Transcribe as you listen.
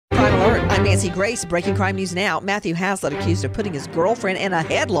I'm Nancy Grace. Breaking crime news now. Matthew Haslett accused of putting his girlfriend in a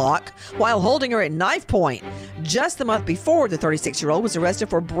headlock while holding her at knife point. Just the month before, the 36-year-old was arrested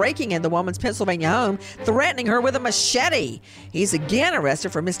for breaking in the woman's Pennsylvania home, threatening her with a machete. He's again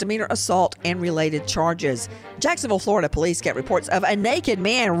arrested for misdemeanor assault and related charges. Jacksonville, Florida police get reports of a naked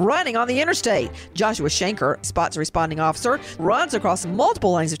man running on the interstate. Joshua Shanker spots a responding officer, runs across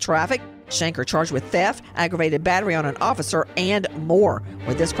multiple lanes of traffic. Shanker charged with theft, aggravated battery on an officer, and more.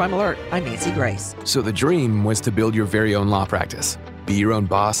 With this Crime Alert, I'm Nancy Grace. So the dream was to build your very own law practice. Be your own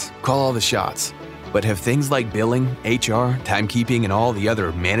boss, call all the shots. But have things like billing, HR, timekeeping, and all the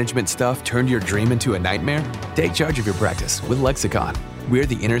other management stuff turned your dream into a nightmare? Take charge of your practice with Lexicon. We're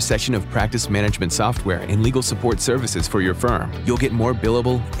the intersection of practice management software and legal support services for your firm. You'll get more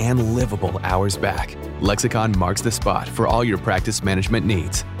billable and livable hours back. Lexicon marks the spot for all your practice management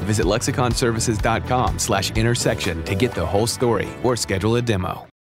needs. Visit lexiconservices.com/intersection to get the whole story or schedule a demo.